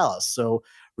ass at Dallas. So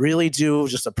really do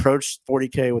just approach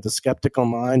 40K with a skeptical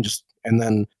mind, and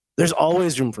then there's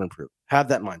always room for improvement. Have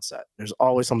that mindset. There's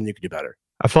always something you can do better.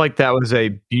 I feel like that was a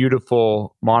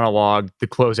beautiful monologue to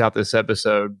close out this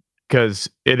episode, because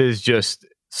it is just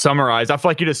summarized. I feel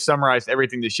like you just summarized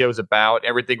everything the show's about,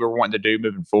 everything we're wanting to do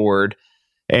moving forward.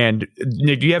 And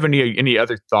Nick, do you have any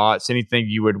other thoughts, anything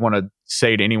you would want to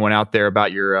say to anyone out there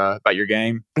about your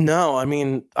game? No, I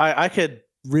mean, I could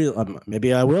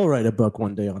maybe I will write a book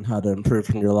one day on how to improve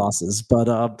from your losses. But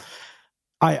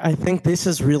I think this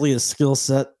is really a skill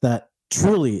set that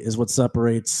truly is what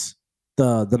separates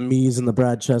the me's and the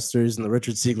Brad Chesters and the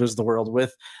Richard Sieglers of the world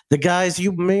with the guys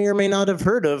you may or may not have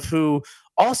heard of who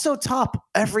also top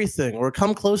everything or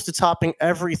come close to topping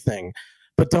everything,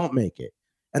 but don't make it.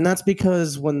 And that's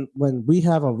because when we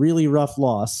have a really rough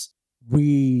loss,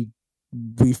 we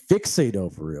fixate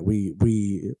over it.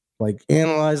 We like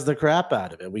analyze the crap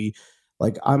out of it.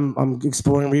 I'm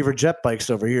exploring Reaver jet bikes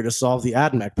over here to solve the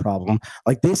AdMech problem.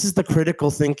 Like, this is the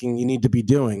critical thinking you need to be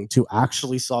doing to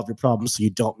actually solve your problem so you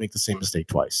don't make the same mistake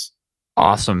twice.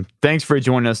 Awesome. Thanks for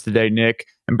joining us today, Nick.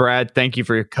 And Brad, thank you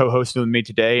for co-hosting with me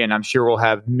today. And I'm sure we'll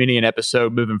have many an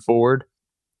episode moving forward.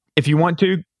 If you want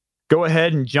to, go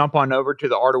ahead and jump on over to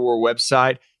the Art of War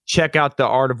website. Check out the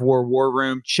Art of War War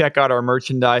Room. Check out our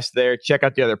merchandise there. Check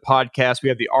out the other podcasts. We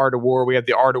have the Art of War. We have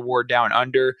the Art of War Down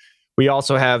Under. We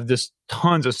also have just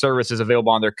tons of services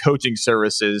available on their coaching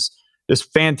services.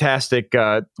 Just fantastic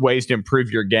ways to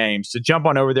improve your game. So jump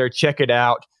on over there, check it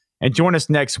out, and join us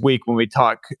next week when we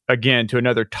talk again to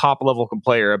another top-level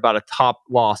player about a top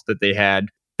loss that they had.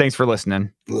 Thanks for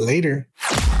listening. Later.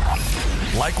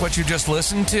 Like what you just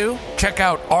listened to? Check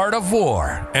out Art of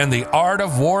War and the Art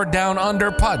of War Down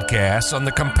Under podcasts on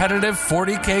the competitive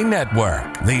 40K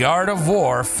network. The Art of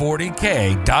War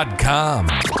 40K.com.